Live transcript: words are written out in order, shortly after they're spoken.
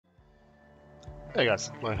Hey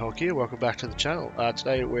guys, Hawk here, welcome back to the channel.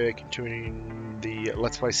 Today we're continuing the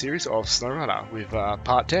Let's Play series of SnowRunner with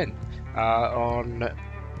part 10. On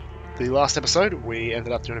the last episode we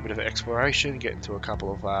ended up doing a bit of exploration, getting to a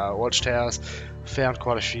couple of watchtowers, found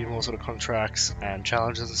quite a few more sort of contracts and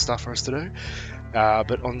challenges and stuff for us to do.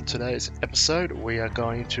 But on today's episode we are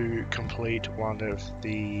going to complete one of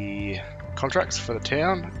the contracts for the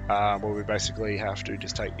town, where we basically have to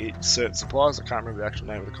just take certain supplies. I can't remember the actual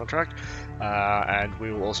name of the contract, and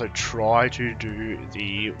we will also try to do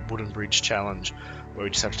the wooden bridge challenge, where we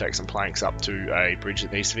just have to take some planks up to a bridge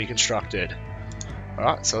that needs to be constructed.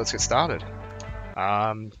 Alright, so let's get started.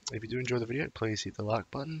 If you do enjoy the video, please hit the like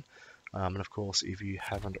button, and of course if you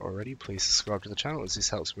haven't already, please subscribe to the channel as this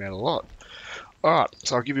helps me out a lot. Alright,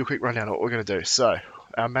 so I'll give you a quick rundown of what we're going to do. So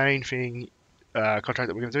our main contract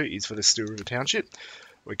that we're going to do is for the Steel River Township.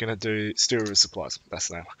 We're going to do Steel River Supplies. That's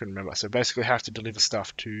the name, I couldn't remember. So basically have to deliver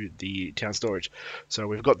stuff to the town storage. So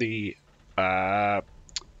we've got the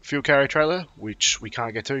fuel carrier trailer, which we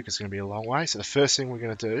can't get to because it's going to be a long way. So the first thing we're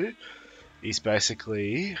going to do is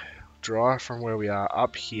basically drive from where we are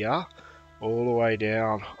up here all the way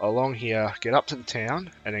down along here, get up to the town,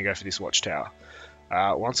 and then go for this watchtower.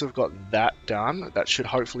 Once we've got that done, that should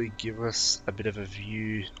hopefully give us a bit of a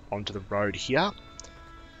view onto the road here,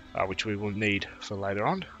 which we will need for later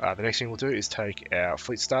on. The next thing we'll do is take our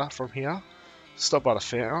fleet star from here, stop by the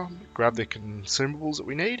farm, grab the consumables that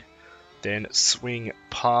we need, then swing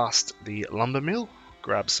past the lumber mill,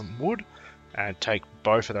 grab some wood, and take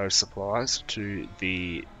both of those supplies to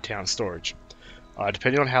the town storage.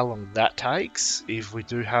 Depending on how long that takes, if we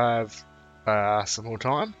do have some more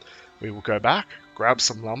time, we will go back, grab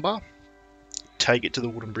some lumber, take it to the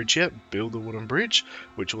wooden bridge here, build the wooden bridge,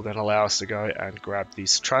 which will then allow us to go and grab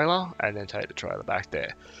this trailer and then take the trailer back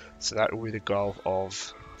there. So that will be the goal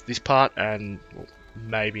of this part, and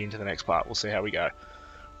maybe into the next part. We'll see how we go.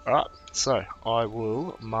 Alright, so I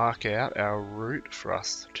will mark out our route for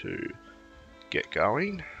us to get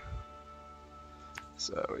going.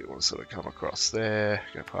 So we want to sort of come across there,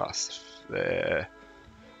 go past there.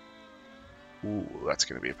 Ooh, that's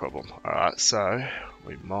going to be a problem. Alright, so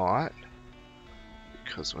we might,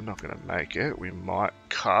 because we're not going to make it, we might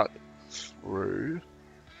cut through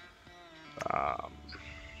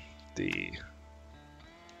the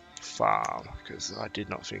farm, because I did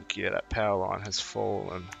not think, yeah, that power line has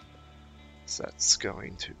fallen. So that's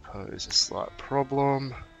going to pose a slight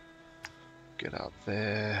problem. Get up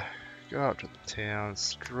there, go up to the town,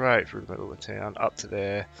 straight through the middle of the town, up to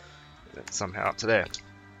there, and then somehow up to there.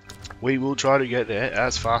 We will try to get there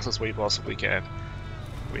as fast as we possibly can.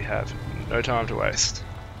 We have no time to waste.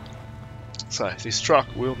 So this truck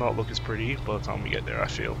will not look as pretty by the time we get there, I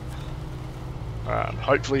feel.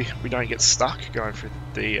 Hopefully we don't get stuck going through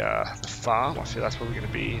the farm. I feel that's probably going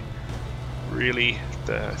to be really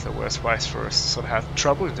the worst place for us to sort of have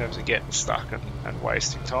trouble in terms of getting stuck and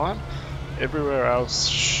wasting time. Everywhere else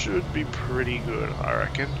should be pretty good, I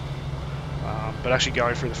reckon. But actually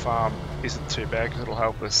going through the farm isn't too bad because it'll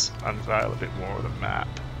help us unveil a bit more of the map.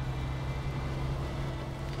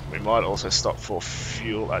 We might also stop for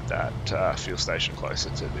fuel at that fuel station closer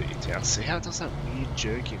to the town. See how it does that weird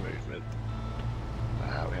jerky movement? We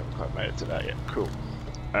haven't quite made it to that yet. Cool.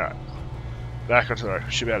 Alright. Back onto the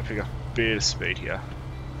road. Should be able to pick up a bit of speed here.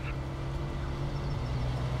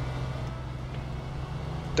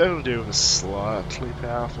 Don't do with a slightly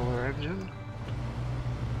powerful engine.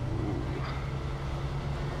 Ooh.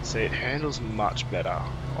 See, it handles much better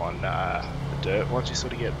on the dirt. Once you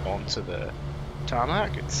sort of get onto the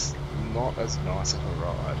tarmac, it's not as nice of a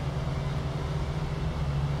ride.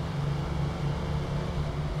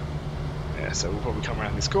 Yeah, so we'll probably come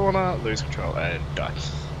around this corner, lose control, and die.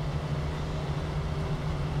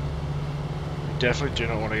 We definitely do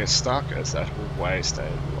not want to get stuck, as that will waste a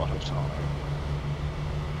lot of time.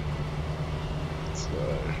 So,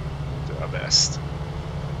 we'll do our best.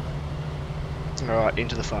 Alright,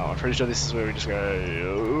 into the farm. I'm pretty sure this is where we just go...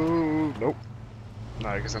 Oh, nope.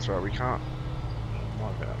 No, because that's right, we can't.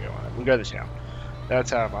 We'll go to town. That's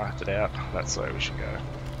how I marked it out. That's the way we should go.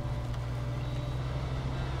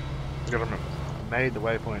 Gotta remember, I made the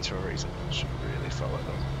waypoints for a reason. I should really follow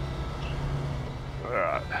them.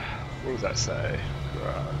 Alright, what does that say?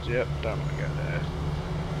 Garage, yep, don't want to go there.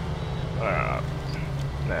 Alright,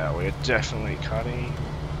 now we're definitely cutting.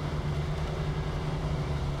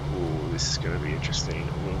 Ooh, this is going to be interesting.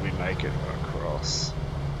 Will we make it across?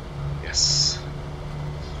 Yes.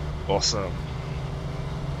 Awesome.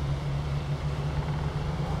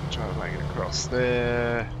 Try to make it across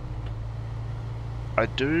there. I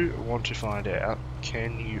do want to find out,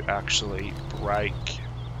 can you actually break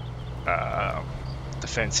the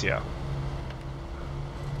fence here?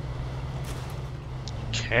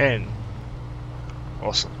 can.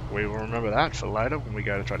 Awesome. We will remember that for later when we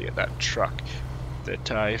go to try to get that truck.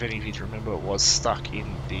 That, if any of you remember, was stuck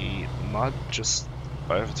in the mud just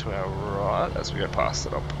over to our right. As we go past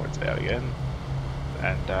it, I'll point it out again.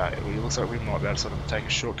 And it looks like we might be able to sort of take a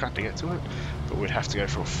shortcut to get to it, but we'd have to go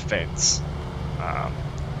for a fence.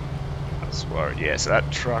 That's worried. Yeah, so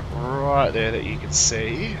that truck right there that you can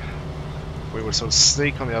see, we would sort of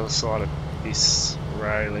sneak on the other side of this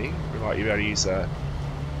railing. We might be able to use that.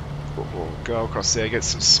 We'll go across there, get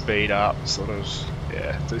some speed up, sort of,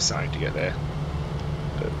 yeah, do something to get there.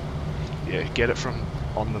 But yeah, get it from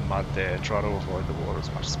on the mud there. Try to avoid the water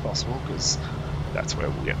as much as possible, because that's where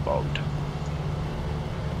we'll get bogged.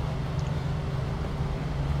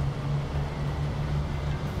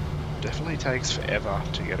 Definitely takes forever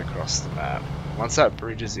to get across the map. Once that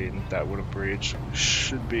bridge is in, that wooden bridge, we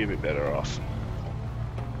should be a bit better off.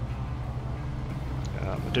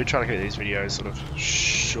 I do try to keep these videos sort of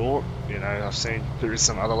short. You know, I've seen there is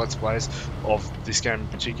some other Let's Plays of this game in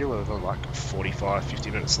particular that are like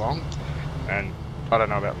 45-50 minutes long, and I don't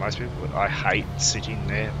know about most people, but I hate sitting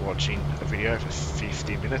there watching a video for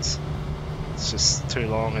 50 minutes. It's just too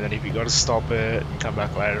long, and then if you got to stop it and come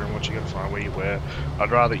back later and watch, you got to find where you were.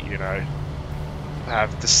 I'd rather, you know,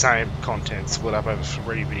 have the same content split up over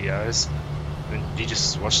 3 videos, and you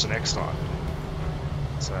just watch the next one.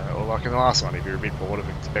 So, or like in the last one, if you're a bit bored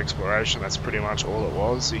of exploration, that's pretty much all it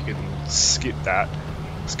was. You can skip that,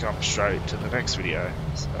 just come straight to the next video.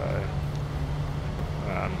 So,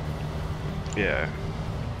 yeah.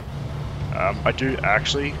 I do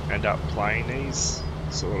actually end up playing these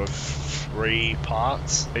sort of 3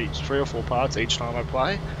 or 4 parts each time I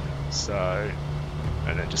play. So,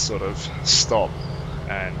 and then just sort of stop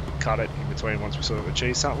and cut it in between once we sort of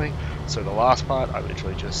achieve something. So the last part, I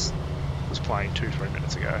literally just was playing 2-3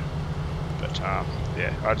 minutes ago. But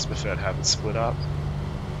yeah, I just prefer to have it split up.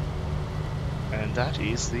 And that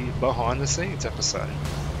is the behind the scenes episode.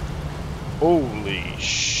 Holy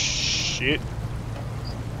shit.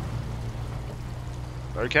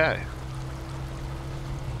 Okay.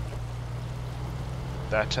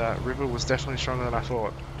 That river was definitely stronger than I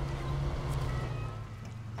thought.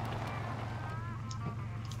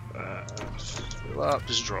 Fill up,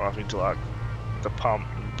 just drive into like the pump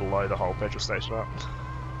and blow the whole petrol station up.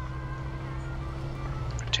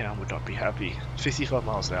 Town would not be happy. 55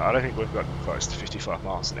 miles an hour. I don't think we've gotten close to 55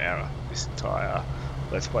 miles an hour this entire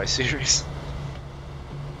Let's Play series.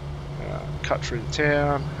 Cut through the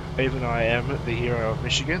town. Even I am the hero of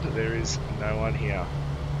Michigan, there is no one here.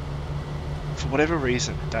 For whatever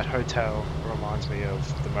reason, that hotel reminds me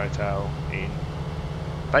of the motel in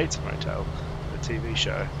Bates Motel, the TV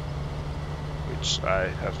show, which I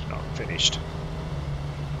have not finished.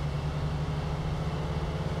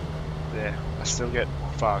 Yeah, I still get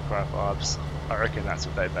Far Cry vibes. I reckon that's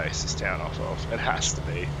what they base this town off of. It has to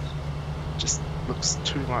be. It just looks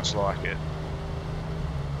too much like it.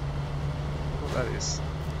 What that is.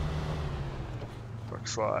 Quick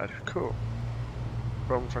slide. Cool.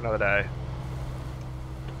 Problem for another day.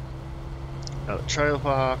 Another trail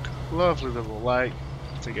park. Lovely little lake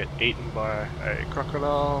to get eaten by a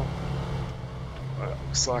crocodile.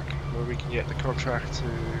 Looks like where we can get the contract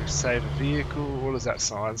to save a vehicle. What does that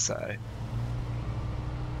sign say?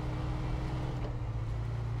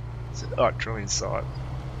 Is it, oh, drilling site.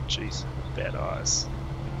 Jeez, bad eyes.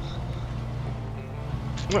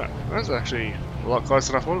 Well, that's actually a lot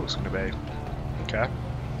closer than I thought it was going to be. Okay.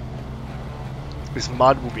 This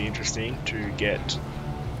mud will be interesting to get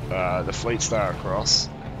the Fleet Star across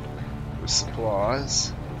with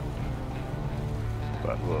supplies.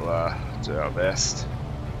 But we'll do our best.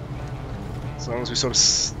 As long as we sort of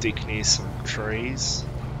stick near some trees,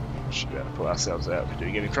 we should be able to pull ourselves out if we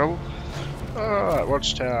do get in trouble. Alright,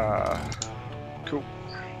 watchtower. Cool.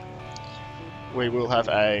 We will have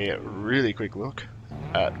a really quick look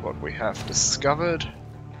at what we have discovered.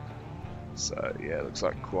 So yeah, looks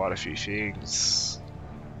like quite a few things.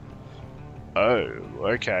 Oh,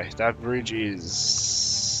 okay, that bridge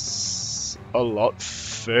is a lot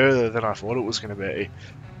further than I thought it was going to be.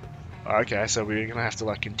 Okay, so we're going to have to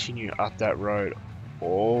like continue up that road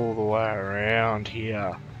all the way around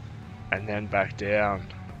here and then back down,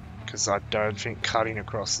 because I don't think cutting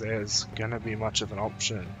across there is going to be much of an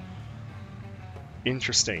option.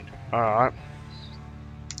 Interesting. Alright.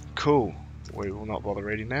 Cool. We will not bother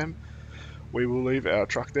reading them. We will leave our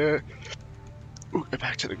truck there. We'll go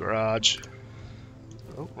back to the garage.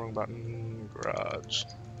 Oh, wrong button. Garage.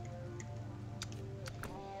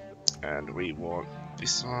 And we want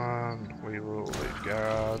this one. We will leave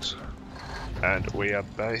garage. And we are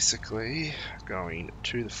basically going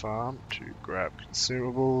to the farm to grab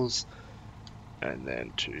consumables and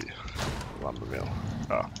then to the lumber mill.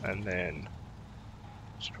 Oh, and then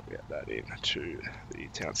should probably add that in to the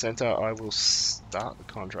town centre. I will start the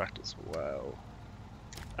contract as well.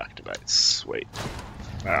 Activate. Sweet.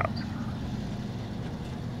 Alright.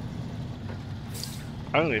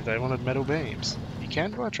 Only if they wanted metal beams. You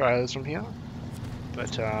can buy trailers from here,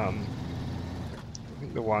 but I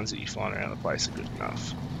think the ones that you find around the place are good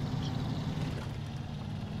enough.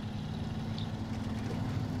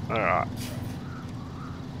 Alright.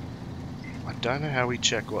 I don't know how we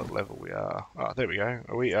check what level we are. Oh, there we go.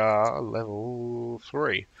 We are level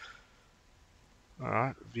 3.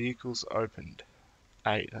 Alright, vehicles opened.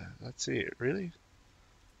 8. That's it, really?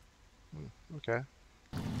 Okay.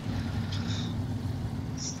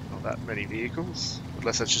 It's not that many vehicles,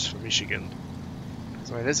 unless that's just for Michigan.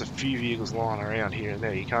 I mean, there's a few vehicles lying around here and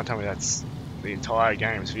there. You can't tell me that's the entire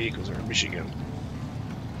game's vehicles are in Michigan.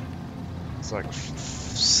 It's like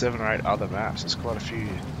 7 or 8 other maps. There's quite a few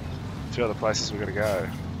other places we've got to go.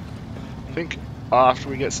 I think after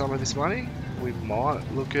we get some of this money, we might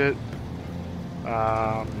look at.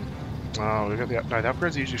 Oh, we've got the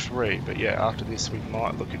upgrades are usually free, but yeah, after this we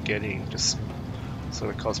might look at getting just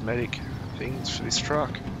sort of cosmetic things for this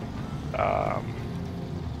truck.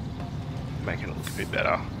 Making it look a bit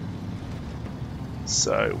better.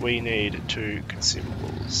 So we need 2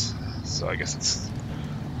 consumables. So I guess it's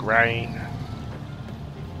grain,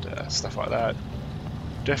 and, stuff like that.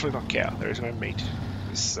 Definitely not cow. There is no meat.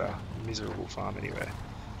 This miserable farm anyway.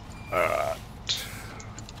 Alright.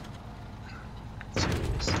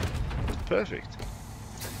 Perfect.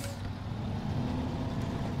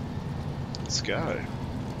 Let's go.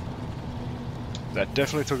 That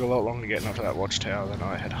definitely took a lot longer getting up to that watchtower than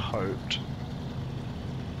I had hoped.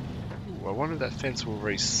 Ooh, I wonder if that fence will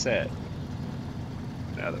reset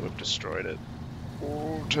now that we've destroyed it.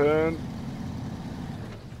 Oh, turn.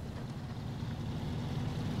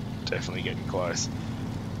 Definitely getting close.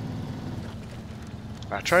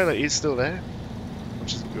 Our trailer is still there,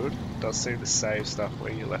 which is good. It does seem to save stuff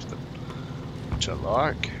where you left it, which I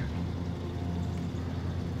like.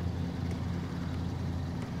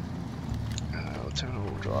 I'll turn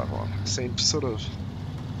all drive on. Seems to sort of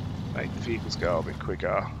make the vehicles go a bit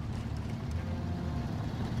quicker.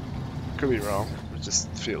 Could be wrong, it just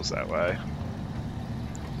feels that way.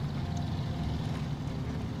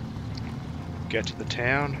 Get to the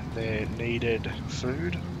town, they needed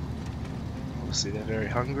food. Obviously they're very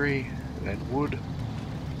hungry, and then wood.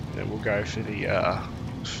 And then we'll go for the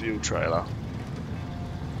fuel trailer.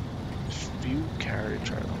 Fuel carrier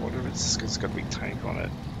trailer. I wonder if it's got a big tank on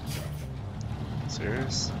it.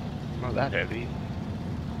 Serious? Not that heavy.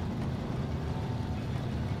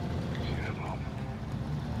 Come on.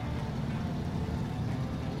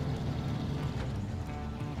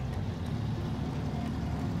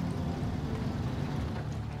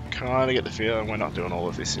 Kind of get the feeling we're not doing all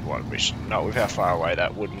of this in one mission. Not with how far away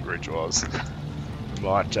that wooden bridge was.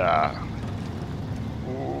 Might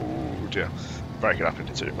ooh, dear. Break it up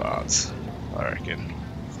into 2 parts, I reckon.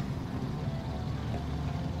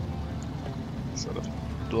 Sort of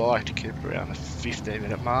like to keep it around the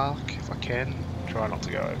 15-minute mark if I can. Try not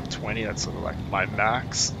to go over 20, that's sort of like my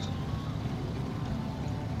max.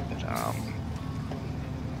 But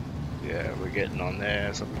yeah, we're getting on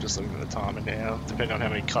there, so I'm just looking at the timer now. Depending on how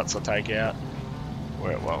many cuts I take out.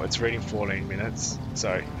 Well, it's reading 14 minutes,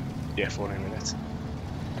 so yeah, 14 minutes.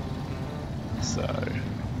 So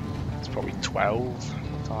it's probably 12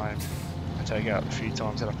 time I take out a few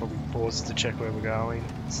times, and I probably pause to check where we're going,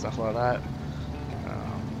 stuff like that.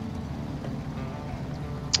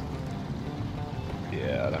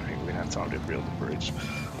 Yeah, I don't think we're gonna have time to build the bridge,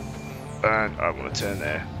 and I want to turn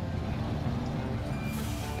there.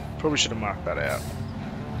 Probably should have marked that out.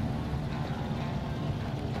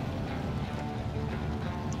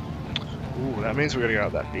 Ooh, that means we're gonna go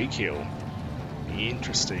up that big hill.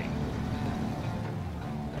 Interesting.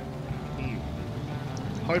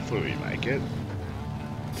 Hopefully we make it.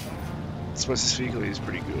 I suppose this vehicle is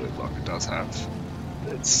pretty good, like it does have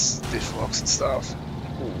its diff locks and stuff.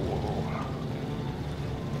 Ooh.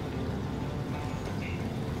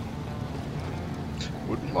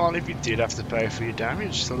 Wouldn't mind if you did have to pay for your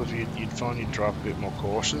damage, sort of you'd find you'd drive a bit more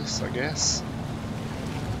cautious, I guess.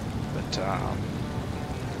 But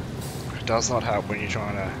it does not help when you're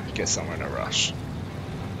trying to get somewhere in a rush.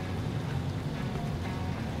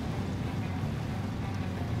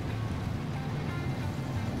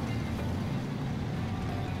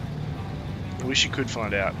 I wish you could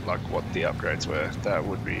find out like what the upgrades were. That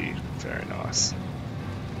would be very nice.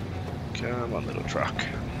 Come on, little truck.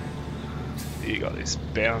 You got this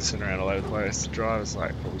bouncing around all over the place. The driver's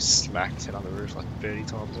like probably smacked his head on the roof like 30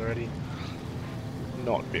 times already.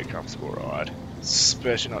 not be a comfortable ride.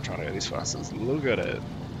 Especially not trying to go this fast. Look at it.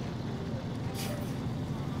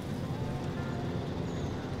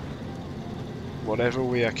 Whatever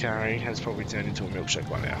we are carrying has probably turned into a milkshake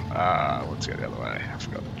by now. Let's go the other way. I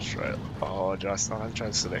forgot the trailer. Oh, just not have the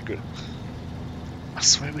trailer, so they're good. I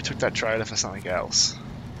swear we took that trailer for something else.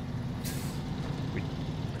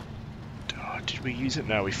 Did we use it?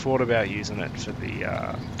 No, we thought about using it for the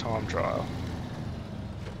time trial.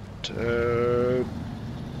 This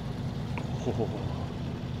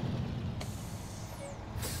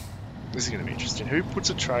is going to be interesting. Who puts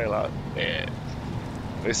a trailer there?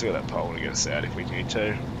 At least we got that pole to get us out if we need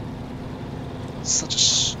to. It's such a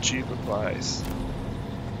stupid place.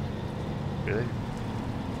 Really?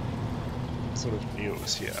 Sort of knew it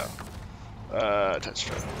was here. Attach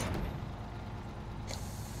trailer.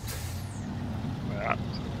 Alright.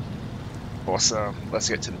 Awesome. Let's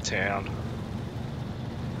get to the town.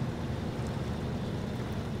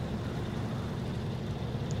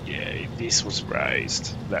 Yeah, if this was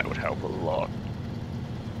raised, that would help a lot.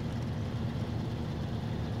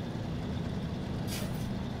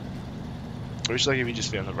 I wish like if you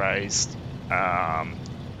just found the raised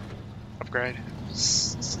upgrade.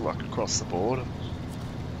 It's like across the board.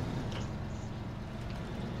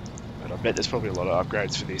 And I bet there's probably a lot of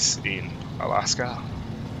upgrades for this in Alaska.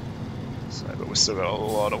 So, but we've still got a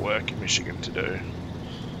lot of work in Michigan to do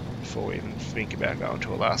before we even think about going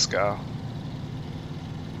to Alaska.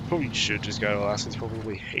 Probably should just go to Alaska. There's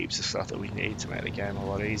probably heaps of stuff that we need to make the game a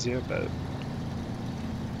lot easier, but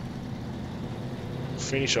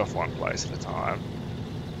finish off one place at a time.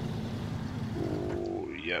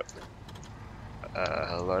 Ooh, yep.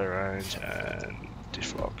 Low range and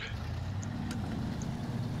diff lock.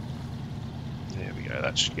 There we go,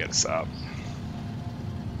 that should get us up.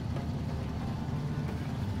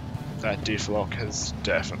 That diff lock has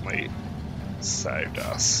definitely saved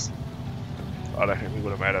us. I don't think we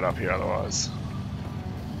would have made it up here otherwise.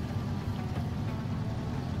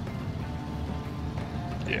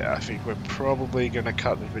 Yeah, I think we're probably going to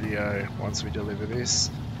cut the video once we deliver this,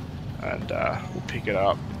 and we'll pick it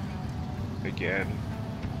up again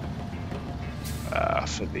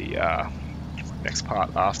for the next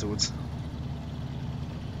part afterwards.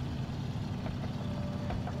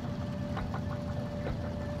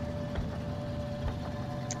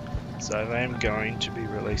 So I am going to be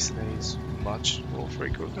releasing these much more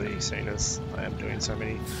frequently, seeing as I am doing so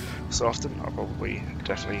many so often. I'll probably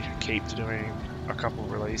definitely keep doing a couple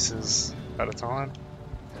releases at a time.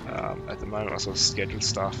 At the moment I sort of schedule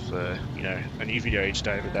stuff for, you know, a new video each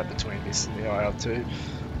day, but that between this and the IL2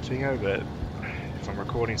 thingo, but if I'm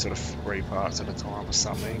recording sort of 3 parts at a time or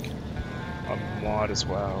something, I might as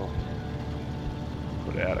well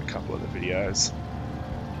put out a couple of the videos.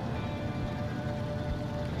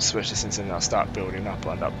 Especially since then I'll start building up,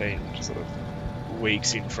 I'll end up being sort of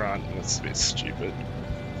weeks in front, and it's a bit stupid.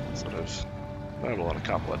 Sort of not a lot, a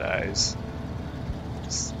couple of days.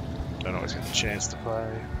 Just don't always get the chance to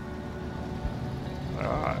play.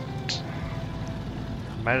 Alright.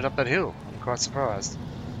 Made it up that hill. I'm quite surprised.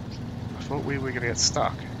 I thought we were going to get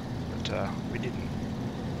stuck, but we didn't.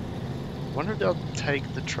 I wonder if they'll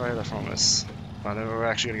take the trailer from us. I know we're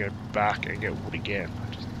actually going to go back and get wood again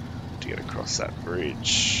to get across that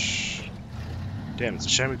bridge. Damn, it's a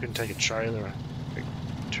shame we couldn't take a trailer, like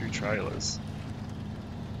 2 trailers.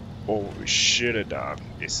 Or what we should have done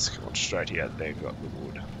is gone straight here, then got the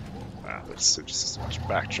wood. But still just as much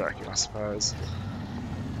backtracking, I suppose.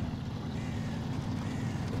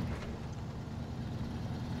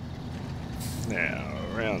 Now,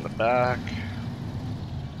 around the back.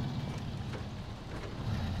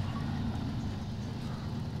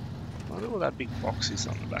 I wonder what that big box is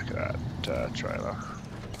on the back of that trailer.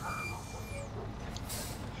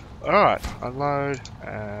 Alright, unload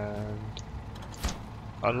and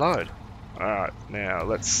unload. Alright, now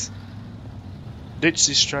let's ditch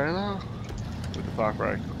this trailer with the park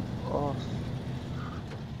brake off.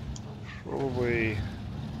 Probably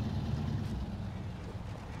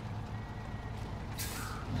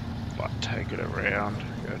might take it around.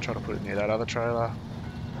 Gonna try to put it near that other trailer.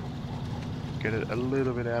 Get it a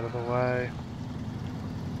little bit out of the way.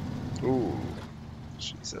 Ooh,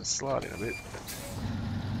 Jesus, sliding a bit.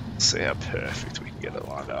 See how perfect we can get it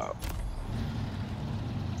lined up.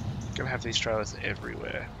 Gonna have these trailers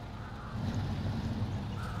everywhere.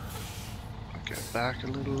 Go back a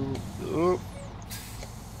little. Oh,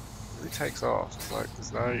 it takes off. It's like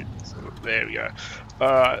there's no. There we go.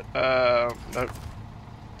 Alright. Nope.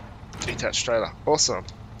 Detached trailer. Awesome.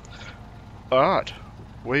 Alright.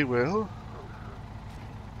 We will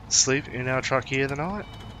sleep in our truck here tonight,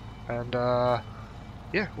 and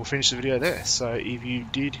yeah, we'll finish the video there. So if you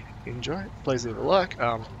did enjoy it, please leave a like.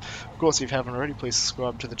 Of course, if you haven't already, please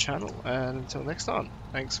subscribe to the channel. And until next time,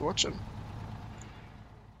 thanks for watching.